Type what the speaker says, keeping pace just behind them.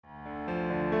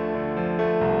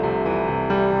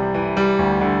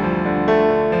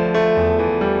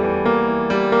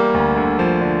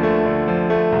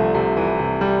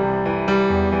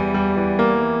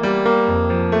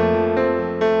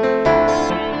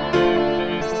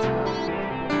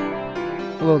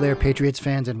Hello there, Patriots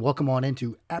fans, and welcome on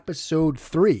into episode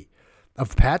 3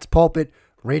 of Pat's Pulpit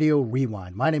Radio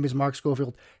Rewind. My name is Mark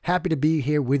Schofield. Happy to be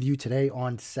here with you today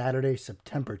on Saturday,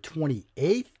 September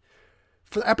 28th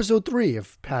for episode 3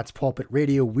 of Pat's Pulpit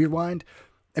Radio Rewind.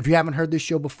 If you haven't heard this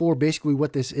show before, basically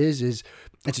what this is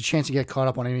it's a chance to get caught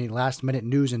up on any last-minute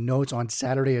news and notes on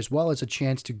Saturday, as well as a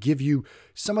chance to give you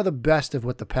some of the best of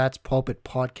what the Pat's Pulpit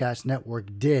Podcast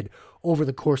Network did over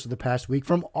the course of the past week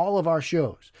from all of our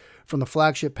shows. From the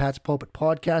flagship Pat's Pulpit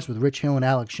Podcast with Rich Hill and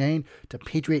Alex Shane, to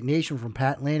Patriot Nation from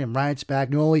Pat Lane and Ryan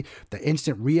Spagnoli, the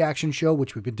Instant Reaction Show,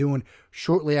 which we've been doing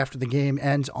shortly after the game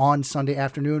ends on Sunday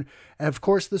afternoon, and of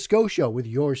course the SCO Show with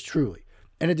yours truly.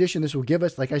 In addition, this will give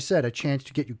us, like I said, a chance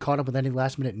to get you caught up with any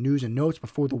last-minute news and notes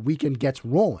before the weekend gets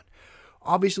rolling.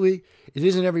 Obviously, it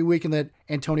isn't every weekend that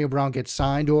Antonio Brown gets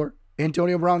signed or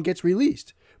Antonio Brown gets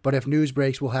released. But if news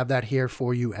breaks, we'll have that here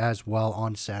for you as well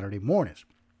on Saturday mornings.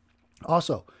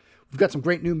 Also, we've got some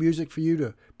great new music for you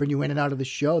to bring you in and out of the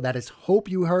show. That is Hope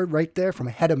You Heard right there from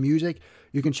Hedda Music.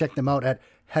 You can check them out at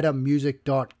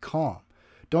heddamusic.com.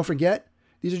 Don't forget,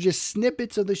 these are just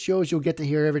snippets of the shows you'll get to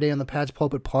hear every day on the Pat's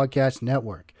Pulpit Podcast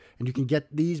Network. And you can get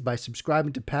these by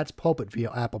subscribing to Pat's Pulpit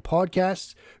via Apple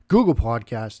Podcasts, Google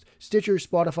Podcasts, Stitcher,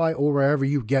 Spotify, or wherever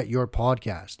you get your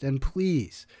podcast. And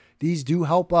please, these do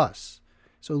help us.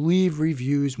 So leave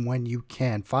reviews when you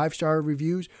can. 5-star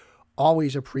reviews,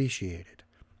 always appreciated.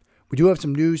 We do have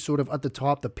some news sort of at the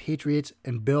top. The Patriots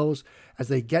and Bills, as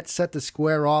they get set to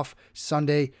square off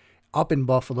Sunday up in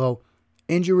Buffalo.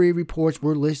 Injury reports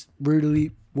were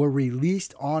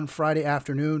released on Friday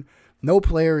afternoon. No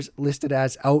players listed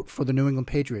as out for the New England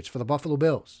Patriots. For the Buffalo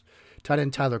Bills, tight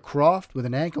end Tyler Kroft with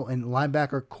an ankle and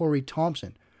linebacker Corey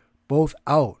Thompson, both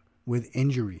out with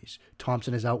injuries.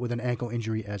 Thompson is out with an ankle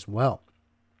injury as well.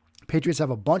 Patriots have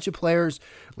a bunch of players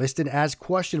listed as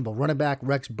questionable. Running back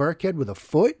Rex Burkhead with a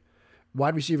foot.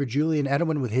 Wide receiver Julian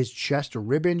Edelman with his chest or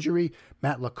rib injury.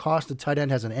 Matt Lacoste, the tight end,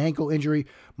 has an ankle injury.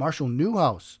 Marshall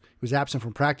Newhouse was absent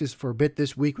from practice for a bit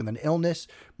this week with an illness.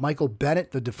 Michael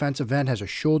Bennett, the defensive end, has a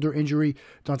shoulder injury.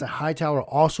 Dante Hightower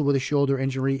also with a shoulder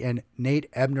injury. And Nate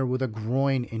Ebner with a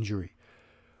groin injury.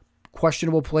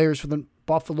 Questionable players for the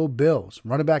Buffalo Bills.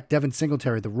 Running back Devin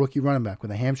Singletary, the rookie running back,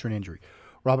 with a hamstring injury.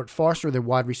 Robert Foster, their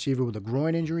wide receiver, with a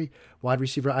groin injury. Wide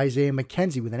receiver Isaiah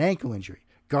McKenzie with an ankle injury.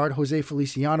 Guard Jose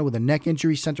Feliciano with a neck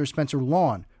injury. Center Spencer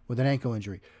Lawn with an ankle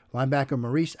injury. Linebacker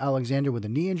Maurice Alexander with a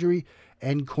knee injury.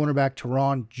 And cornerback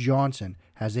Teron Johnson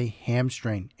has a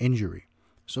hamstring injury.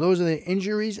 So those are the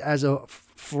injuries as of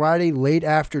Friday late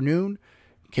afternoon,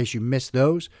 in case you missed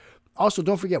those. Also,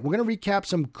 don't forget, we're going to recap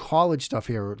some college stuff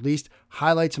here, or at least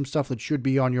highlight some stuff that should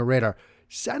be on your radar.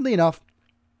 Sadly enough,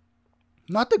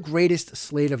 not the greatest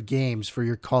slate of games for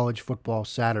your college football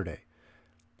Saturday.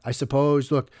 I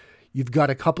suppose, look, you've got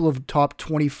a couple of top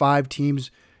 25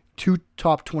 teams, 2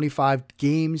 top 25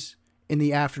 games in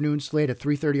the afternoon slate at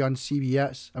 3:30 on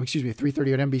CBS.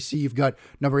 3:30 on NBC. You've got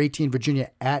number 18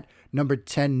 Virginia at number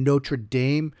 10 Notre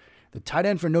Dame. The tight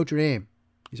end for Notre Dame,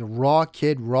 he's a raw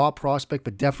kid, raw prospect,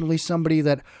 but definitely somebody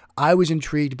that I was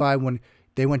intrigued by when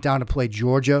they went down to play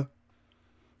Georgia.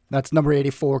 That's number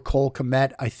 84 Cole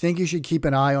Kmet. I think you should keep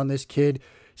an eye on this kid.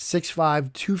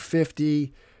 6'5",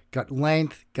 250. Got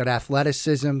length, got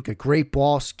athleticism, got great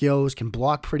ball skills, can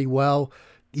block pretty well.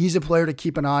 He's a player to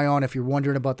keep an eye on if you're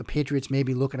wondering about the Patriots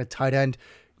maybe looking at tight end.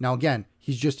 Now, again,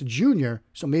 he's just a junior,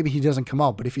 so maybe he doesn't come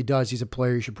out. But if he does, he's a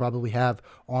player you should probably have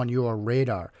on your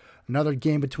radar. Another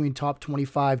game between top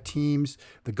 25 teams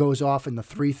that goes off in the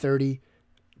 3:30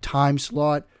 time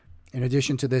slot. In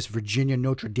addition to this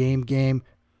Virginia-Notre Dame game,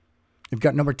 you've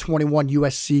got number 21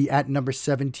 USC at number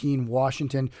 17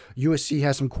 Washington. USC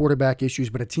has some quarterback issues,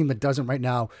 but a team that doesn't right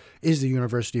now is the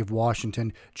University of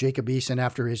Washington. Jacob Eason,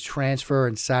 after his transfer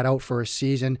and sat out for a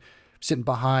season, sitting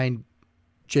behind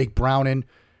Jake Browning.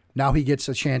 Now he gets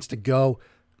a chance to go.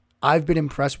 I've been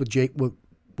impressed with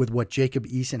what Jacob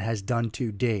Eason has done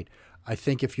to date. I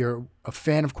think if you're a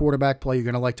fan of quarterback play, you're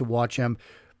going to like to watch him.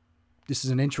 This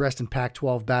is an interesting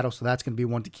Pac-12 battle, so that's going to be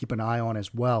one to keep an eye on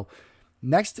as well.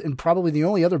 Next, and probably the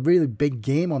only other really big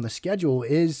game on the schedule,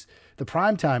 is the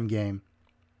primetime game.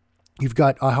 You've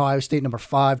got Ohio State, number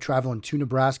 5, traveling to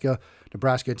Nebraska.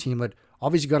 Nebraska, a team that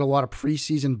obviously got a lot of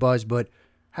preseason buzz, but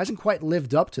hasn't quite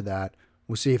lived up to that.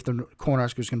 We'll see if the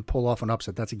Cornhuskers can pull off an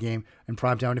upset. That's a game in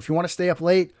primetime. And if you want to stay up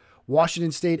late,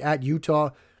 Washington State at Utah.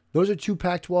 Those are 2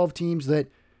 Pac-12 teams that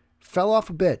fell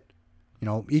off a bit. You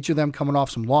know, each of them coming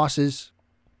off some losses.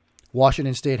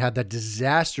 Washington State had that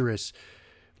disastrous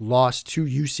loss to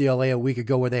UCLA a week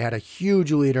ago where they had a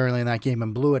huge lead early in that game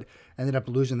and blew it. Ended up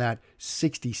losing that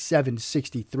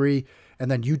 67-63. And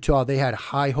then Utah, they had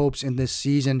high hopes in this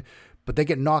season. but they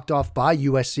get knocked off by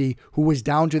USC, who was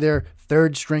down to their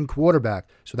third-string quarterback.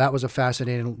 So that was a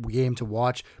fascinating game to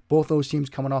watch. Both those teams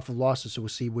coming off of losses, so we'll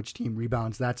see which team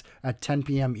rebounds. That's at 10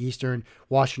 p.m. Eastern,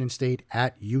 Washington State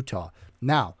at Utah.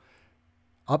 Now,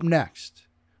 up next,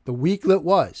 the weeklet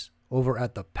was over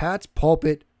at the Pat's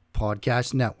Pulpit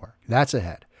Podcast Network. That's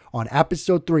ahead on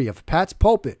episode 3 of Pat's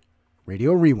Pulpit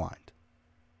Radio Rewind.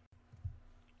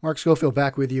 Mark Schofield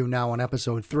back with you now on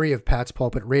episode 3 of Pat's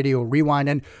Pulpit Radio Rewind.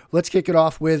 And let's kick it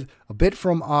off with a bit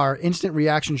from our instant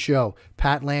reaction show.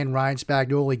 Pat Lane, Ryan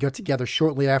Spagnoli got together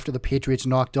shortly after the Patriots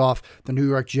knocked off the New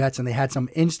York Jets, and they had some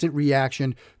instant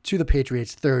reaction to the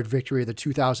Patriots' third victory of the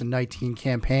 2019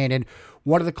 campaign. And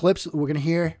one of the clips that we're going to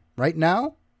hear right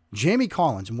now, Jamie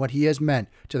Collins and what he has meant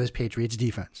to this Patriots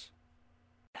defense.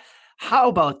 How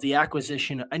about the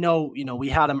acquisition? I know, we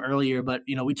had him earlier, but,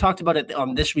 we talked about it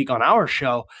this week on our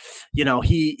show.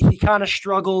 He kind of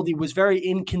struggled. He was very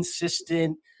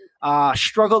inconsistent,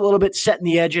 struggled a little bit setting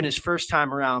the edge in his first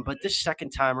time around. But this second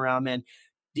time around, man,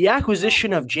 the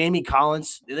acquisition of Jamie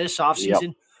Collins this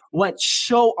offseason went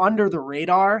so under the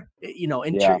radar,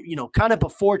 kind of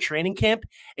before training camp.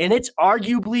 And it's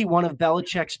arguably one of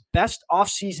Belichick's best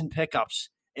offseason pickups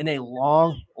in a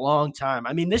long, long time.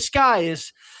 I mean, this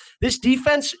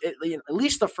defense, at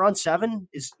least the front seven,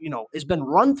 has been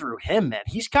run through him, man.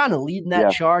 He's kind of leading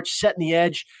that charge, setting the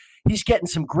edge. He's getting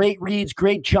some great reads,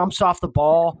 great jumps off the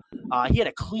ball. He had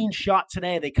a clean shot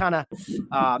today. They kind of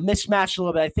mismatched a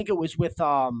little bit. I think it was with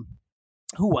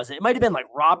who was it? It might have been like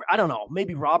Robert. I don't know.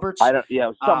 Maybe Roberts. It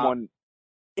was someone.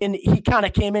 And he kind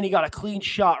of came in. He got a clean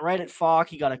shot right at Falk.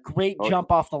 He got a great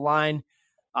jump off the line.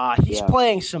 He's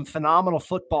playing some phenomenal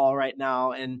football right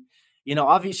now, and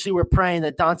obviously we're praying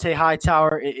that Dante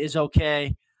Hightower is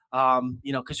okay,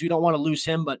 because we don't want to lose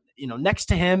him. But, next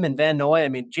to him and Van Noy,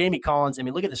 Jamie Collins,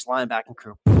 look at this linebacking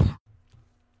crew.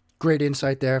 Great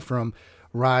insight there from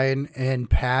Ryan and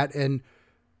Pat. And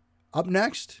up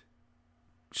next,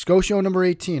 SCO Show number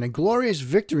 18, a glorious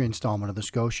victory installment of the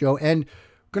SCO Show. And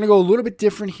we're going to go a little bit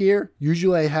different here.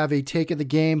 Usually I have a take of the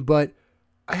game, but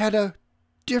I had a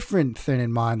different thing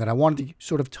in mind that I wanted to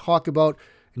sort of talk about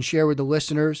and share with the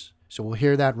listeners. So we'll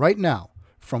hear that right now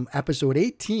from episode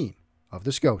 18 of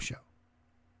the SCO Show.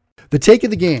 The take of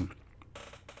the game.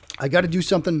 I got to do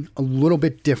something a little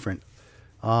bit different.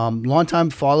 Longtime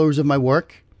followers of my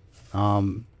work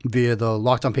via the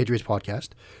Locked On Patriots podcast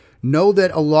know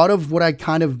that a lot of what I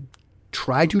kind of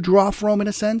try to draw from, in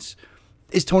a sense,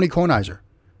 is Tony Kornheiser.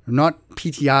 Not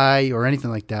PTI or anything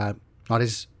like that. Not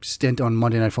his stint on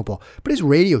Monday Night Football, but his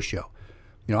radio show.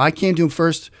 I came to him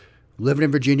first living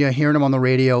in Virginia, hearing him on the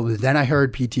radio. Then I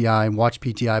heard PTI and watched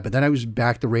PTI, but then I was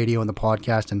back to radio and the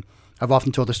podcast. And I've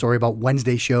often told the story about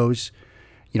Wednesday shows.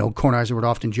 Kornheiser would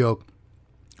often joke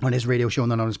on his radio show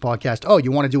and then on his podcast, "Oh,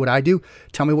 you want to do what I do?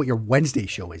 Tell me what your Wednesday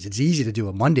show is. It's easy to do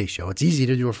a Monday show. It's easy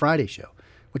to do a Friday show.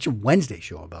 What's your Wednesday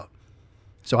show about?"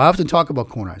 So I often talk about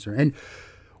Kornheiser. And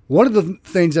one of the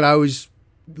things that I always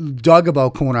dug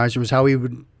about Kornheiser was how he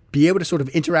would be able to sort of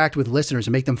interact with listeners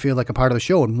and make them feel like a part of the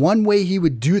show. And one way he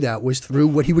would do that was through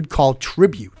what he would call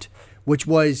tribute, which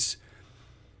was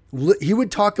he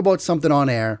would talk about something on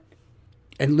air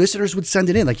and listeners would send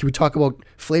it in. Like he would talk about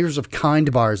flavors of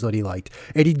Kind bars that he liked,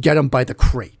 and he'd get them by the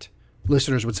crate.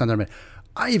 Listeners would send them in.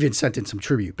 I even sent in some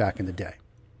tribute back in the day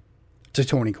to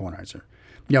Tony Kornheiser.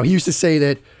 He used to say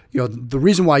that, the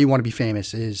reason why you want to be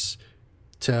famous is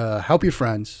to help your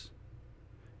friends,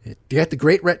 to get the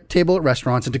great table at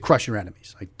restaurants, and to crush your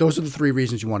enemies. Like, those are the 3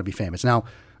 reasons you want to be famous. Now,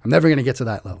 I'm never going to get to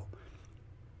that level.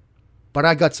 But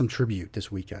I got some tribute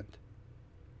this weekend.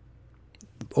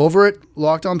 Over at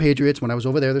Locked On Patriots, when I was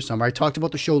over there this summer, I talked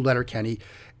about the show Letterkenny,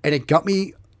 and it got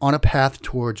me on a path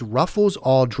towards Ruffles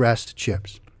all-dressed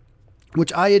chips,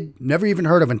 which I had never even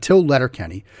heard of until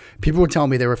Letterkenny. People would tell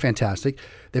me they were fantastic.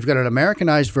 They've got an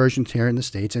Americanized version here in the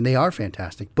States, and they are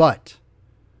fantastic. But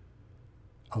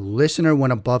a listener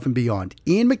went above and beyond.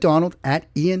 Ian McDonald at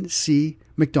Ian C.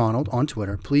 McDonald on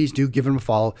Twitter. Please do give him a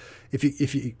follow. If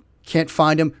you can't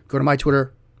find him, go to my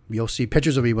Twitter. You'll see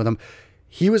pictures of me with him.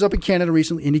 He was up in Canada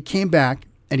recently, and he came back,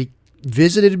 and he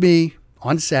visited me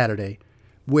on Saturday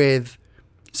with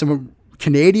some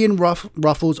Canadian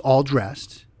Ruffles all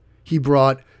dressed. He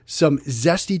brought some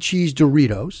zesty cheese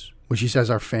Doritos, which he says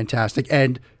are fantastic,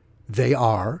 and they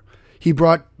are. He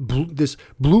brought this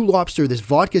Blue Lobster, this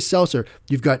vodka seltzer.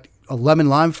 You've got a lemon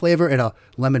lime flavor and a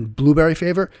lemon blueberry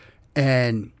flavor.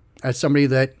 And as somebody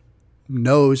that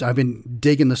knows, I've been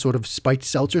digging the sort of spiked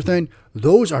seltzer thing.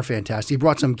 Those are fantastic. He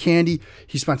brought some candy.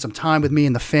 He spent some time with me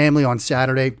and the family on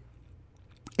Saturday.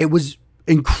 It was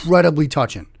incredibly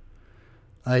touching.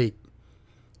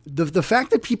 The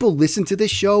fact that people listen to this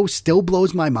show still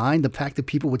blows my mind. The fact that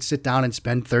people would sit down and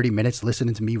spend 30 minutes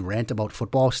listening to me rant about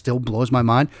football still blows my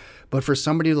mind. But for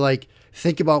somebody to like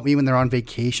think about me when they're on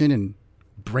vacation and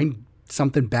bring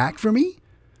something back for me,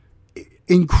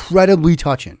 incredibly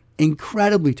touching.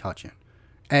 Incredibly touching.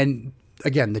 And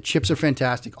again, the chips are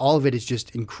fantastic. All of it is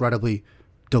just incredibly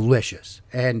delicious.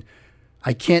 And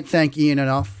I can't thank Ian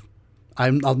enough.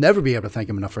 I'll never be able to thank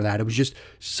him enough for that. It was just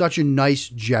such a nice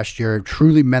gesture. It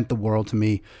truly meant the world to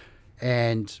me.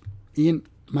 And Ian,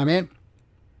 my man,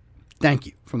 thank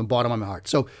you from the bottom of my heart.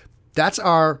 So that's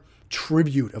our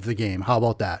tribute of the game. How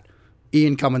about that?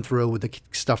 Ian coming through with the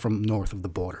stuff from north of the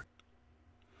border.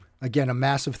 Again, a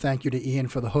massive thank you to Ian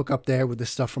for the hookup there with the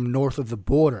stuff from north of the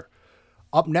border.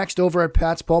 Up next over at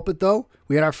Pat's Pulpit, though,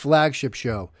 we had our flagship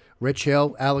show. Rich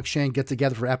Hill, Alex Shane get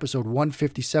together for episode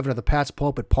 157 of the Pat's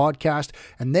Pulpit podcast,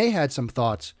 and they had some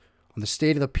thoughts on the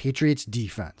state of the Patriots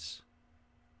defense.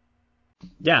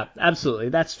 Yeah, absolutely.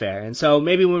 That's fair. And so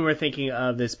maybe when we're thinking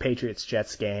of this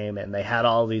Patriots-Jets game and they had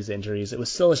all these injuries, it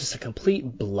was still just a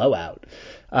complete blowout.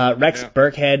 Rex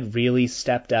Burkhead really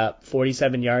stepped up,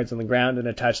 47 yards on the ground and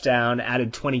a touchdown,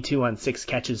 added 22 on 6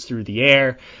 catches through the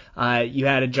air. You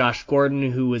had a Josh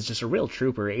Gordon who was just a real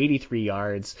trooper, 83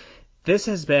 yards. This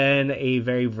has been a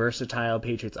very versatile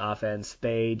Patriots offense.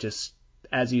 They just,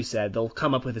 as you said, they'll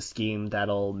come up with a scheme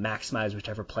that'll maximize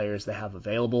whichever players they have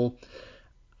available.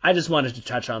 I just wanted to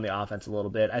touch on the offense a little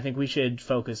bit. I think we should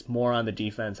focus more on the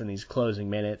defense in these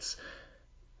closing minutes.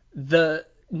 The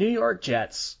New York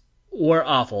Jets were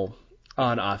awful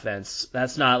on offense.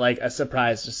 That's not like a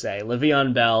surprise to say.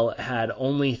 Le'Veon Bell had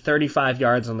only 35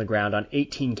 yards on the ground on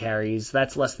 18 carries.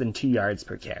 That's less than 2 yards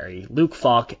per carry. Luke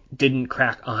Falk didn't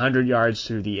crack 100 yards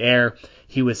through the air.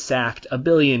 He was sacked a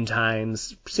billion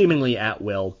times, seemingly at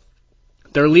will.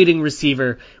 Their leading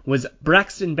receiver was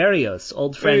Braxton Berrios,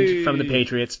 old friend from the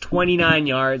Patriots, 29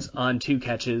 yards on 2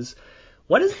 catches.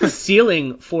 What is the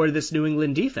ceiling for this New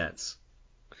England defense?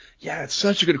 Yeah, it's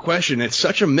such a good question. It's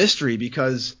such a mystery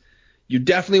because you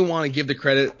definitely want to give the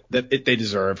credit that they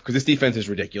deserve because this defense is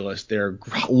ridiculous. They're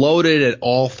loaded at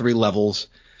all 3 levels.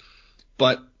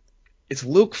 But it's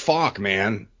Luke Falk,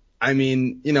 man. I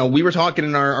mean, we were talking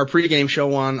in our pregame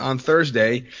show on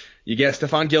Thursday. You get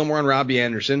Stephon Gilmore and Robbie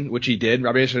Anderson, which he did.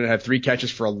 Robbie Anderson had 3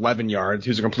 catches for 11 yards. He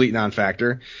was a complete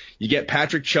non-factor. You get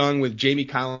Patrick Chung with Jamie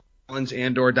Collins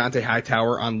and/or Dante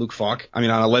Hightower on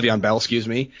Le'Veon Bell,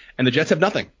 and the Jets have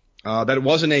nothing. That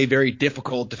wasn't a very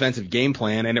difficult defensive game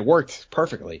plan, and it worked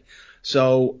perfectly.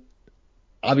 So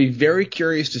I'll be very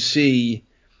curious to see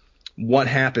what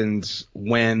happens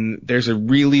when there's a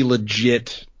really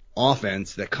legit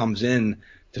offense that comes in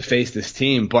to face this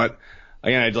team. But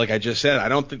again, like I just said, I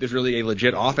don't think there's really a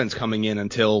legit offense coming in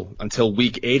until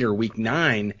week 8 or week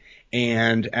 9.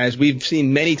 And as we've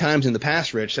seen many times in the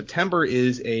past, Rich, September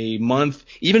is a month,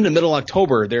 even in the middle of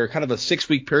October, they're kind of a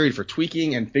 6-week period for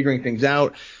tweaking and figuring things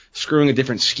out, screwing at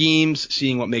different schemes,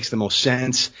 seeing what makes the most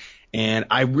sense. And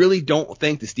I really don't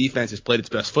think this defense has played its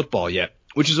best football yet,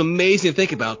 which is amazing to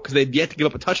think about because they've yet to give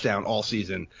up a touchdown all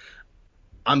season.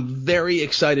 I'm very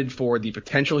excited for the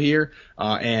potential here,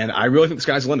 and I really think the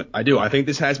sky's the limit. I do. I think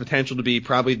this has potential to be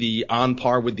probably on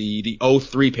par with the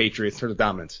 0-3 Patriots in terms of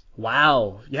dominance.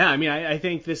 Wow. Yeah, I mean, I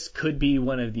think this could be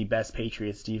one of the best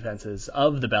Patriots defenses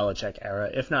of the Belichick era,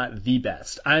 if not the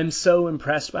best. I'm so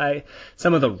impressed by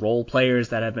some of the role players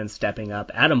that have been stepping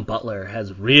up. Adam Butler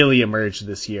has really emerged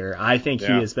this year. I think he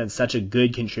has been such a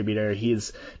good contributor.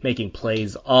 He's making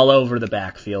plays all over the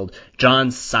backfield.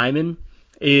 John Simon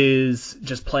is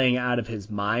just playing out of his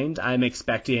mind. I'm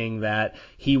expecting that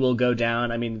he will go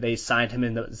down. I mean, they signed him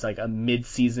as like a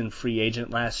mid-season free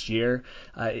agent last year.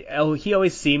 He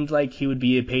always seemed like he would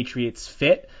be a Patriots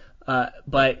fit,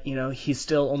 but he's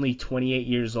still only 28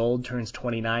 years old, turns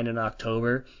 29 in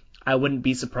October. I wouldn't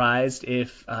be surprised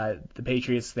if the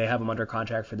Patriots, they have him under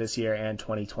contract for this year and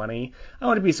 2020. I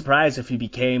wouldn't be surprised if he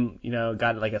became,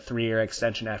 got like a 3-year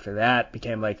extension after that,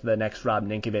 became like the next Rob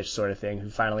Ninkovich sort of thing,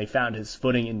 who finally found his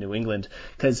footing in New England,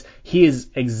 because he is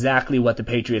exactly what the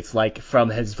Patriots like from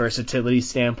his versatility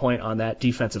standpoint on that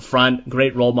defensive front.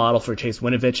 Great role model for Chase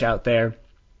Winovich out there.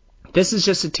 This is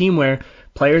just a team where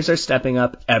players are stepping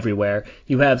up everywhere.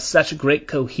 You have such great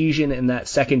cohesion in that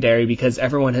secondary because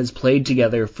everyone has played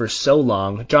together for so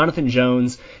long. Jonathan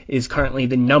Jones is currently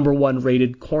the number 1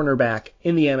 rated cornerback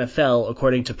in the NFL,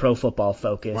 according to Pro Football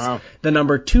Focus. Wow. The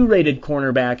number 2 rated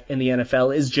cornerback in the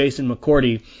NFL is Jason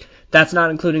McCourty. That's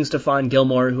not including Stephon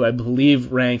Gilmore, who I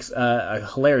believe ranks a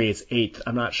hilarious 8th.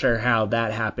 I'm not sure how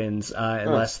that happens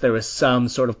unless there was some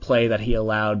sort of play that he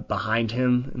allowed behind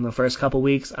him in the first couple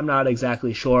weeks. I'm not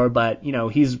exactly sure, but,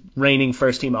 he's reigning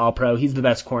first-team All-Pro. He's the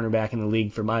best cornerback in the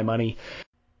league for my money.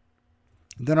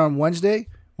 Then on Wednesday,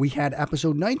 we had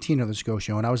episode 19 of the SCO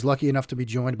Show, and I was lucky enough to be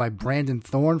joined by Brandon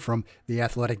Thorne from The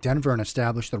Athletic Denver and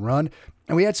Establish the Run.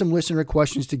 And we had some listener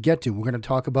questions to get to. We're going to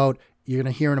talk about, you're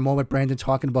going to hear in a moment, Brandon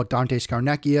talking about Dante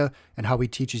Scarnecchia and how he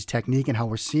teaches technique and how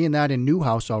we're seeing that in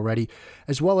Newhouse already,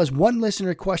 as well as one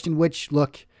listener question, which,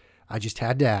 look, I just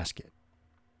had to ask it.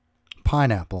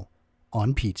 Pineapple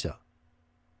on pizza.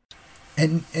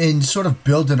 And sort of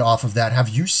building off of that, have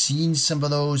you seen some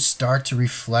of those start to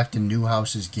reflect in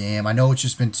Newhouse's game? I know it's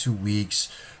just been 2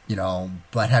 weeks,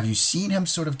 but have you seen him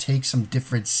sort of take some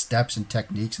different steps and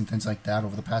techniques and things like that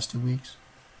over the past 2 weeks?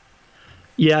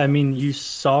 Yeah, I mean, you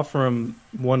saw from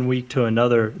 1 week to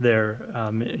another there,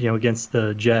 against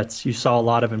the Jets, you saw a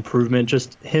lot of improvement,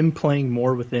 just him playing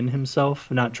more within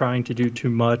himself, not trying to do too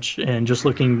much, and just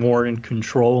looking more in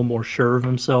control, more sure of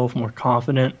himself, more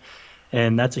confident.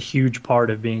 And that's a huge part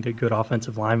of being a good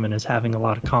offensive lineman, is having a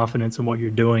lot of confidence in what you're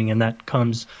doing, and that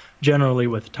comes generally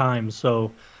with time.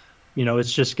 So,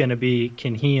 it's just going to be,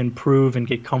 can he improve and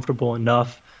get comfortable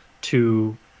enough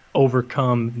to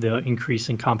overcome the increase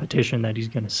in competition that he's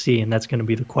going to see? And that's going to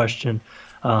be the question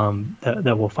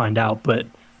that we'll find out. But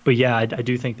yeah, I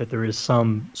do think that there is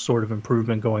some sort of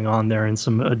improvement going on there and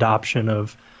some adoption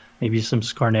of maybe some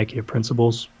Scarnecchia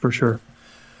principles for sure.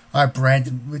 All right,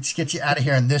 Brandon, let's get you out of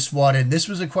here on this one. And this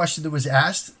was a question that was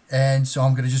asked, and so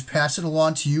I'm going to just pass it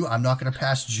along to you. I'm not going to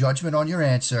pass judgment on your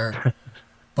answer.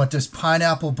 But does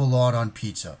pineapple belong on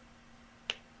pizza?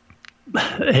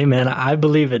 Hey, man, I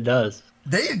believe it does.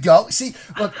 There you go. See,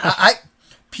 look,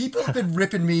 people have been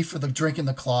ripping me for the drinking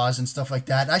the claws and stuff like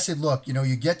that. And I said, look,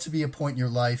 you get to be a point in your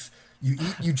life, you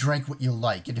eat, you drink what you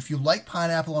like. And if you like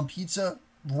pineapple on pizza,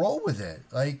 roll with it.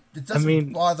 Like, it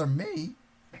doesn't bother me.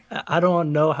 I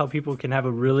don't know how people can have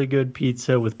a really good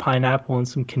pizza with pineapple and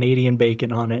some Canadian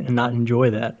bacon on it and not enjoy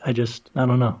that. I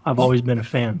don't know. I've always been a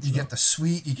fan. You get the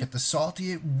sweet, you get the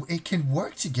salty. It can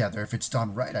work together if it's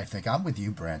done right, I think. I'm with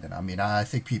you, Brandon. I mean, I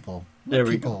think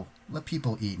let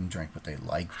people eat and drink what they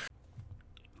like.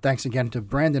 Thanks again to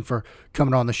Brandon for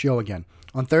coming on the show again.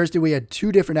 On Thursday, we had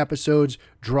 2 different episodes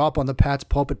drop on the Pat's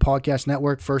Pulpit Podcast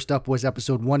Network. First up was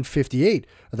episode 158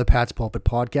 of the Pat's Pulpit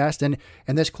Podcast. And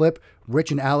in this clip,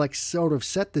 Rich and Alex sort of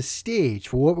set the stage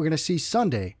for what we're going to see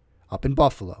Sunday up in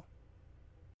Buffalo.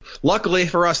 Luckily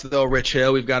for us, though, Rich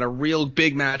Hill, we've got a real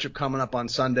big matchup coming up on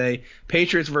Sunday.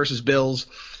 Patriots versus Bills.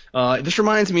 This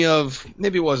reminds me of,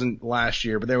 maybe it wasn't last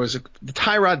year, but there was the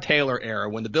Tyrod Taylor era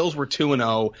when the Bills were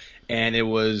 2-0 and it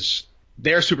was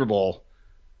their Super Bowl.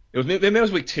 It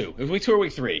was week 2. It was week 2 or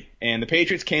week 3. And the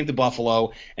Patriots came to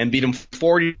Buffalo and beat them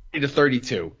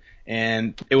 40-32.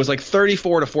 And it was like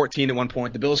 34-14 at one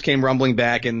point. The Bills came rumbling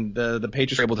back, and the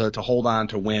Patriots were able to hold on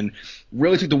to win.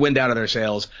 Really took the wind out of their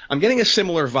sails. I'm getting a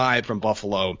similar vibe from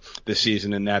Buffalo this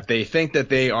season in that they think that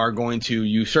they are going to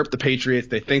usurp the Patriots.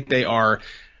 They think they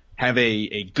have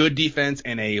a good defense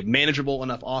and a manageable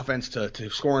enough offense to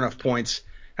score enough points.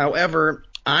 However,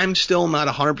 I'm still not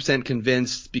 100%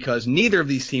 convinced because neither of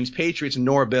these teams, Patriots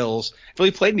nor Bills, have really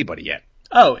played anybody yet.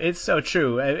 Oh, it's so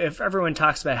true. If everyone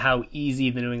talks about how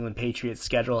easy the New England Patriots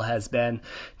schedule has been,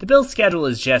 the Bills' schedule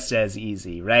is just as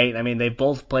easy, right? I mean, they've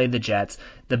both played the Jets.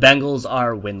 The Bengals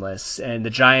are winless, and the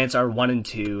Giants are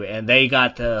 1-2, and they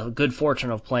got the good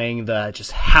fortune of playing the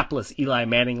just hapless Eli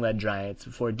Manning-led Giants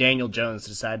before Daniel Jones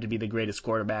decided to be the greatest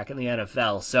quarterback in the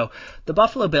NFL. So the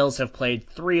Buffalo Bills have played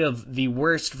 3 of the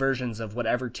worst versions of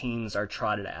whatever teams are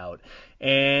trotted out,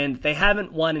 and they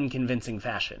haven't won in convincing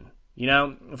fashion.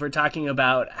 If we're talking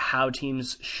about how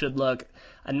teams should look,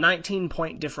 a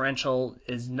 19-point differential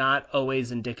is not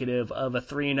always indicative of a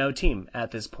 3-0 team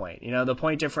at this point. The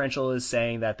point differential is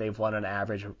saying that they've won on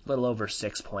average a little over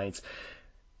 6 points.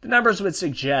 The numbers would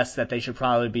suggest that they should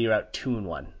probably be about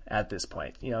 2-1 at this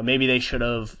point. Maybe they should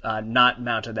have not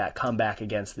mounted that comeback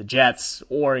against the Jets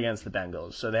or against the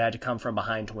Bengals, so they had to come from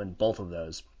behind to win both of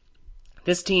those.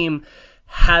 This team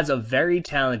has a very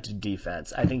talented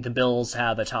defense. I think the Bills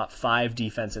have a top 5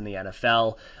 defense in the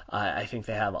NFL. I think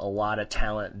they have a lot of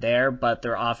talent there, but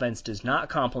their offense does not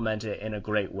complement it in a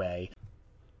great way.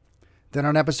 Then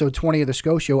on episode 20 of the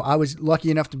SCO Show, I was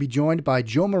lucky enough to be joined by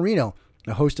Joe Marino,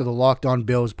 the host of the Locked On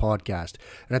Bills podcast.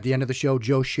 And at the end of the show,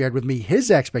 Joe shared with me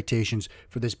his expectations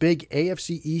for this big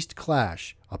AFC East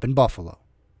clash up in Buffalo.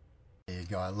 There you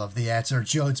go. I love the answer,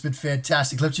 Joe. It's been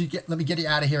fantastic. Let me get you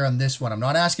out of here on this one. I'm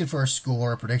not asking for a score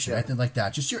or a prediction or anything like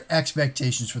that. Just your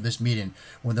expectations for this meeting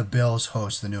when the Bills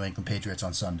host the New England Patriots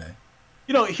on Sunday.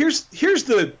 Here's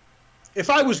the if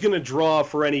I was going to draw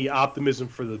for any optimism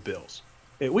for the Bills,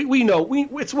 we know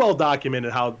it's well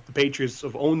documented how the Patriots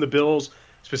have owned the Bills,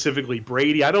 specifically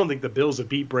Brady. I don't think the Bills have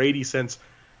beat Brady since,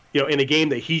 in a game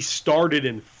that he started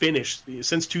and finished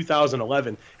since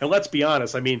 2011. And let's be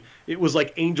honest, I mean, it was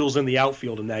like angels in the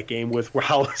outfield in that game with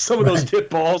how some of those tip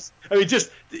balls. I mean,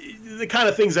 just the kind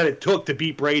of things that it took to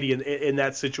beat Brady in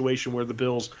that situation where the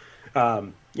Bills,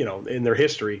 in their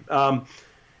history.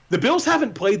 The Bills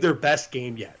haven't played their best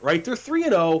game yet, right? They're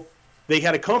 3-0. They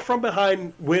had a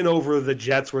come-from-behind win over the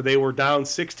Jets where they were down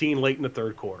 16 late in the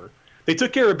third quarter. They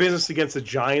took care of business against the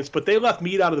Giants, but they left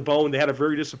meat out of the bone. They had a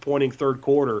very disappointing third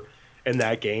quarter in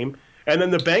that game. And then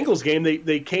the Bengals game,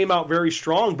 they came out very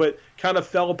strong, but kind of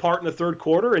fell apart in the third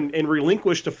quarter and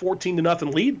relinquished a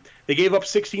 14-0 lead. They gave up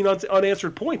 16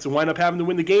 unanswered points and wind up having to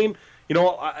win the game,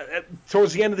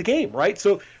 towards the end of the game, right?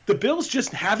 So the Bills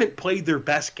just haven't played their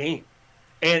best game.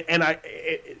 And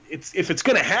if it's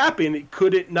going to happen,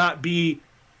 could it not be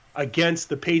against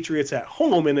the Patriots at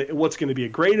home and what's going to be a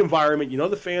great environment?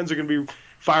 The fans are going to be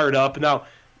fired up. Now,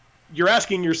 you're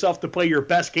asking yourself to play your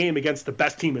best game against the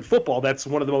best team in football. That's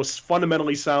one of the most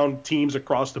fundamentally sound teams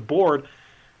across the board.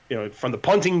 From the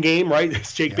punting game, right?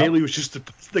 Jake Bailey was just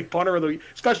the punter of the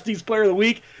special teams player of the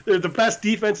week. They're the best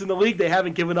defense in the league. They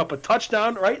haven't given up a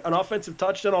touchdown, right? An offensive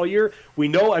touchdown all year. We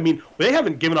know. I mean, they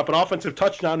haven't given up an offensive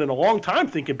touchdown in a long time.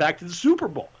 Thinking back to the Super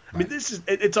Bowl. I mean,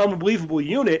 it's an unbelievable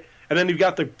unit. And then you've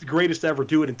got the greatest to ever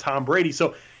do it in Tom Brady.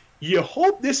 So you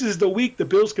hope this is the week the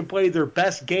Bills can play their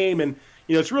best game. And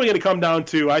it's really going to come down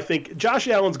to, I think, Josh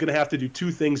Allen's going to have to do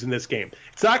two things in this game.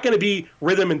 It's not going to be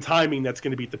rhythm and timing that's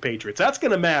going to beat the Patriots. That's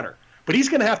going to matter. But he's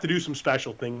going to have to do some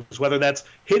special things, whether that's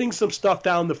hitting some stuff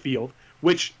down the field,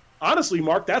 which, honestly,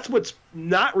 Mark, that's what's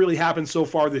not really happened so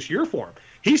far this year for him.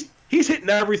 He's hitting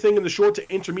everything in the short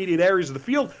to intermediate areas of the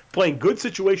field, playing good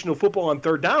situational football on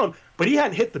third down, but he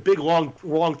hadn't hit the big long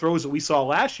throws that we saw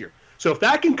last year. So if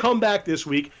that can come back this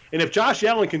week, and if Josh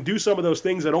Allen can do some of those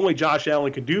things that only Josh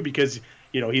Allen can do because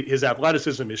his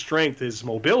athleticism, his strength, his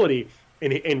mobility,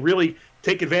 and really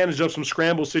take advantage of some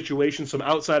scramble situations, some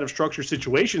outside of structure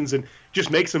situations, and just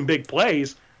make some big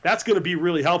plays, that's going to be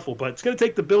really helpful. But it's going to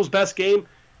take the Bills' best game,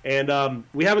 and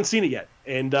we haven't seen it yet.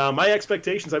 And my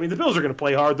expectations, I mean, the Bills are going to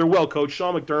play hard. They're well coached.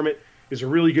 Sean McDermott is a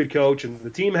really good coach, and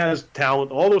the team has talent.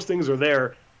 All those things are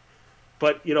there.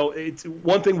 But, it's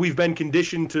one thing we've been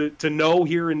conditioned to know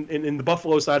here in the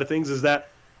Buffalo side of things is that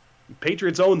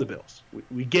Patriots own the Bills.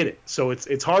 We get it. So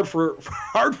it's hard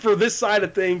for this side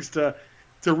of things to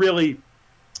really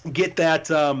get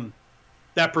that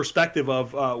perspective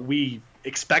of we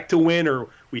expect to win or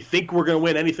we think we're going to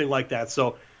win, anything like that.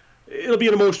 So it'll be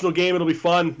an emotional game. It'll be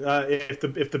fun.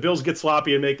 If the Bills get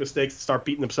sloppy and make mistakes and start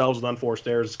beating themselves with unforced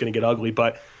errors, it's going to get ugly.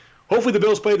 But hopefully the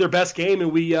Bills play their best game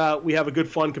and we have a good,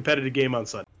 fun, competitive game on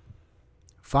Sunday.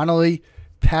 Finally,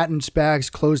 Pat and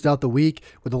Spags closed out the week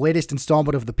with the latest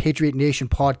installment of the Patriot Nation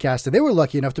podcast, and they were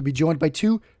lucky enough to be joined by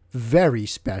two very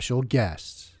special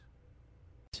guests.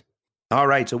 All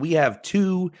right, so we have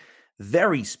two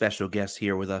very special guests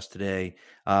here with us today.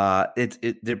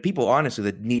 They're people, honestly,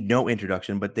 that need no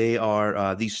introduction, but they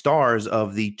are the stars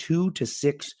of the 2 to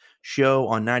 6 show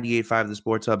on 98.5 The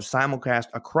Sports Hub, simulcast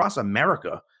across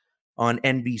America on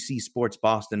NBC Sports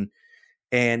Boston.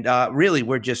 And really,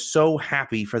 we're just so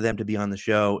happy for them to be on the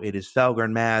show. It is Felger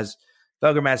and Maz.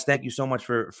 Felger, Maz, thank you so much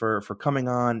for coming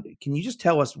on. Can you just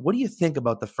tell us, what do you think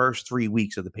about the first 3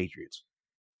 weeks of the Patriots?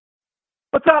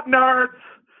 What's up, nerds?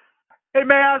 Hey,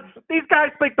 Maz, these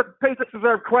guys think the Patriots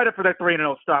deserve credit for their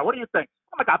 3-0 start. What do you think?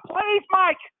 Oh, my God, please,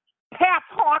 Mike.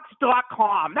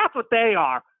 PatsHawks.com. That's what they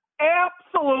are.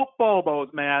 Absolute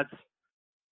bobos, Maz.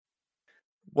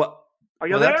 What? Are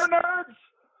you there, nerds?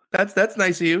 That's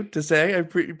nice of you to say. I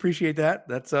appreciate that.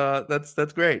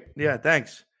 That's great. Yeah,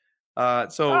 thanks.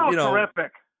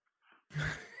 Terrific.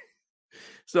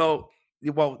 So,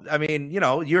 well, I mean,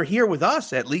 you're here with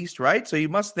us at least, right? So you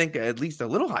must think at least a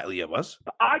little highly of us.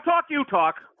 I talk, you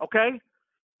talk, okay?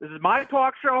 This is my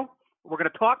talk show. We're going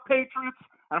to talk Patriots, and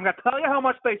I'm going to tell you how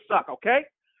much they suck, okay?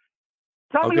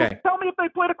 Tell me if they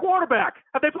played a quarterback.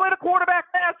 Have they played a quarterback,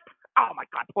 Matt? Oh, my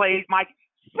God, please, Mike.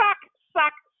 Suck.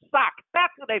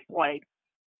 That's who they played.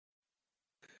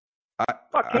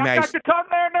 Got your tongue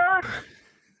there,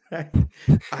 nerd?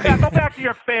 Go back to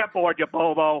your fan board, you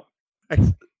bobo.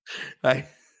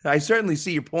 I certainly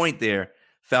see your point there,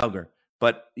 Felger.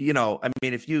 But, I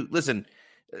mean, if you listen,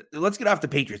 let's get off the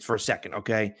Patriots for a second,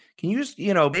 okay? Can you just,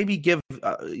 maybe give,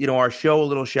 our show a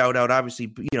little shout out? Obviously,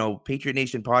 Patriot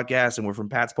Nation podcast, and we're from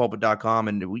patspulpit.com.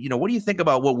 And, what do you think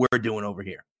about what we're doing over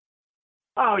here?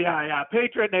 Oh, yeah.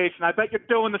 Patriot Nation. I bet you're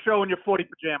doing the show in your footy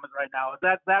pajamas right now. Is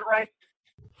that right?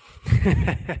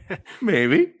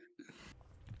 Maybe.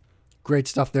 Great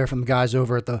stuff there from the guys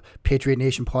over at the Patriot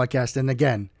Nation podcast. And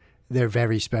again, they're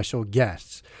very special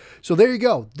guests. So there you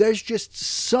go. There's just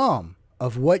some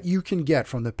of what you can get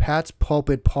from the Pat's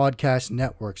Pulpit Podcast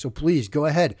Network. So please go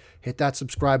ahead, hit that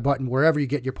subscribe button wherever you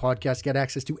get your podcast. Get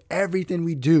access to everything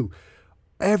we do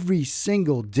every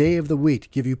single day of the week to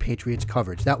give you Patriots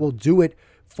coverage. That will do it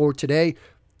for today.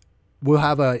 We'll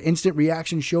have an instant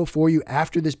reaction show for you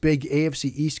after this big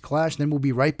AFC East clash. Then we'll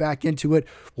be right back into it.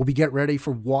 We'll be getting ready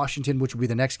for Washington, which will be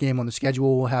the next game on the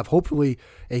schedule. We'll have hopefully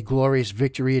a glorious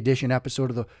victory edition episode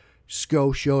of the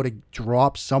SCO show to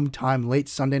drop sometime late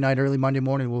Sunday night, early Monday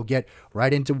morning. We'll get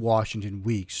right into Washington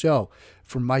week. So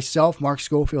from myself, Mark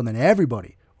Schofield, and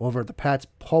everybody over at the Pat's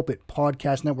Pulpit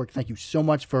Podcast Network, thank you so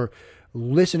much for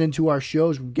listening to our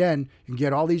shows. Again, you can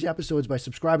get all these episodes by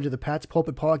subscribing to the Pat's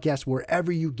Pulpit Podcast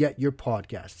wherever you get your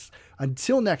podcasts.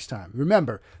 Until next time,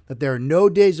 remember that there are no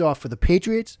days off for the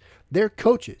Patriots, their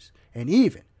coaches, and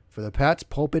even for the Pat's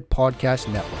Pulpit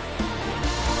Podcast Network.